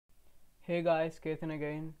Hey guys, Ketan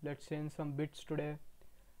again. Let's change some bits today.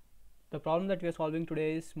 The problem that we are solving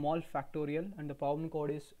today is small factorial and the problem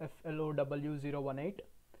code is FLOW018,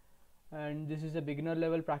 and this is a beginner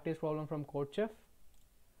level practice problem from CodeChef.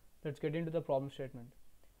 Let's get into the problem statement.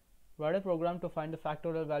 Write a program to find the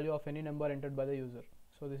factorial value of any number entered by the user.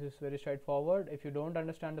 So this is very straightforward. If you don't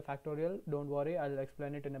understand the factorial, don't worry, I'll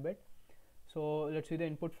explain it in a bit. So let's see the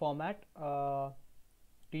input format.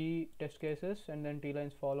 T test cases and then T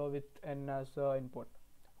lines follow with N as the input,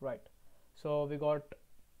 right? So we got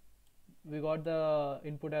the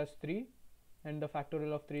input as 3 and the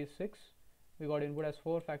factorial of 3 is 6. We got input as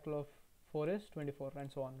 4, factorial of 4 is 24, and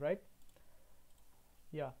so on, right?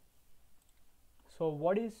 Yeah. So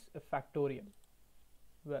what is a factorial?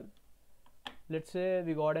 Well, let's say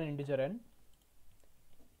we got an integer n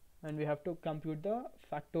and we have to compute the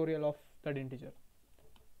factorial of that integer,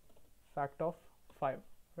 fact of 5,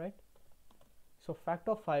 right? So fact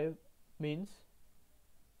of 5 means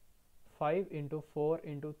 5 into 4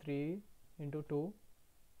 into 3 into 2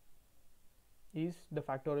 is the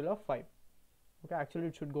factorial of 5. Okay, actually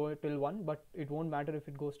it should go till 1, but it won't matter if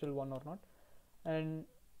it goes till 1 or not. And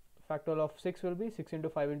factorial of 6 will be 6 into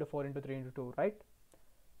 5 into 4 into 3 into 2, right?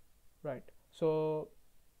 Right. So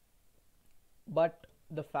but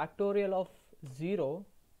the factorial of 0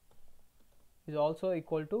 is also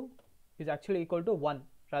actually equal to 1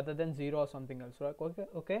 rather than 0 or something else, right?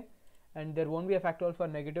 Okay, and there won't be a factorial for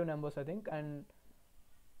negative numbers, I think, and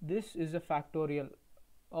this is a factorial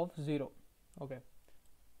of 0. Okay,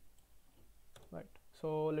 right.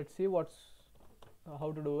 So let's see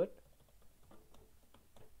how to do it.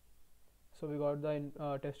 So we got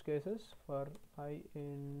the test cases for I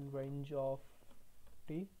in range of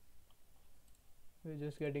t. We're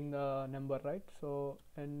just getting the number, right? So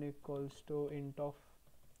n equals to int of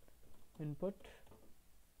input,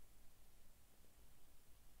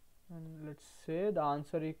 and let's say the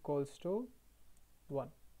answer equals to 1.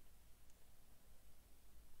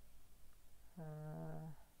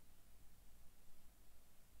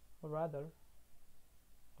 Or rather,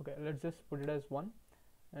 okay, let's just put it as 1,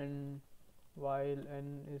 and while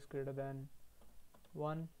n is greater than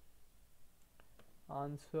 1,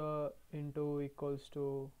 answer into equals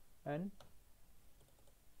to n,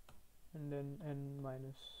 and then n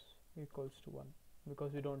minus equals to 1,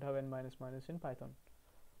 because we don't have n minus minus in Python,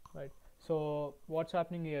 right? So what's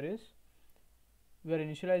happening here is we are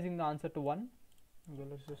initializing the answer to 1. Okay,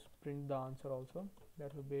 let's just print the answer also,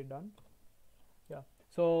 that will be done. Yeah,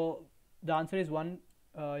 so the answer is 1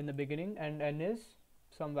 in the beginning, and n is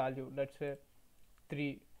some value, let's say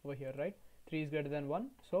 3 over here, right? 3 is greater than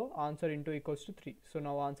 1, so answer into equals to 3. So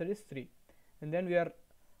now answer is 3, and then we are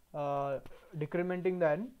decrementing the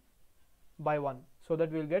n by 1, so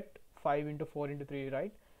that we will get 5 into 4 into 3,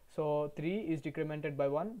 right? So 3 is decremented by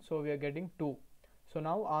 1, so we are getting 2. So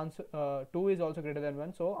now answer 2 is also greater than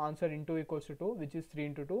 1, so answer into equals to 2, which is 3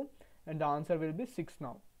 into 2, and the answer will be 6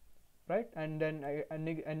 now, right? And then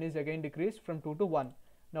n is again decreased from 2 to 1.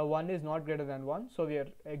 Now 1 is not greater than 1, so we are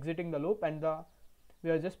exiting the loop, and we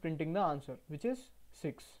are just printing the answer, which is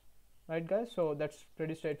 6, right guys? So that's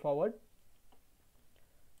pretty straightforward.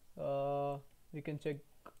 We can check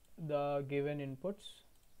the given inputs,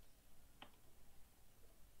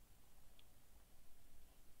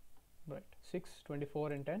 right? 6,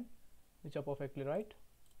 24 and 10, which are perfectly right.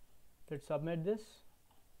 Let's submit this.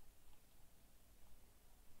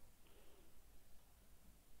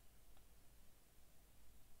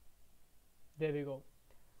 There we go,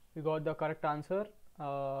 we got the correct answer.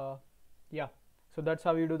 Yeah, so that's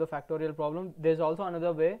how you do the factorial problem. There's also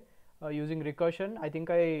another way using recursion. I think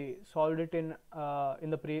I solved it in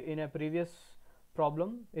a previous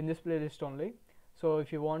problem in this playlist only. So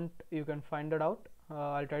if you want, you can find it out.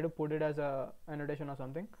 I'll try to put it as a annotation or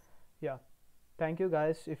something. Yeah, thank you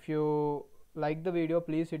guys. If you like the video,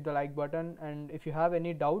 please hit the like button, and if you have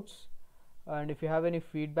any doubts and if you have any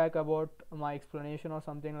feedback about my explanation or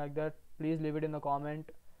something like that, please leave it in the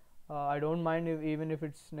comment. I don't mind even if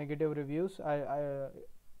it's negative reviews.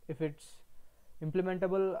 If it's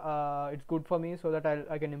implementable, it's good for me, so that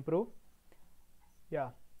I can improve.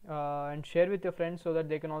 Yeah, and share with your friends so that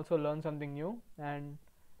they can also learn something new. And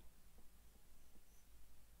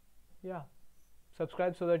yeah,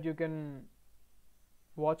 subscribe so that you can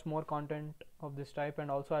watch more content of this type. And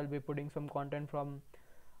also I'll be putting some content from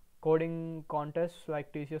coding contests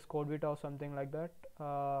like TCS CodeVita or something like that.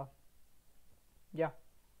 Yeah,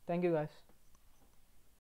 thank you guys.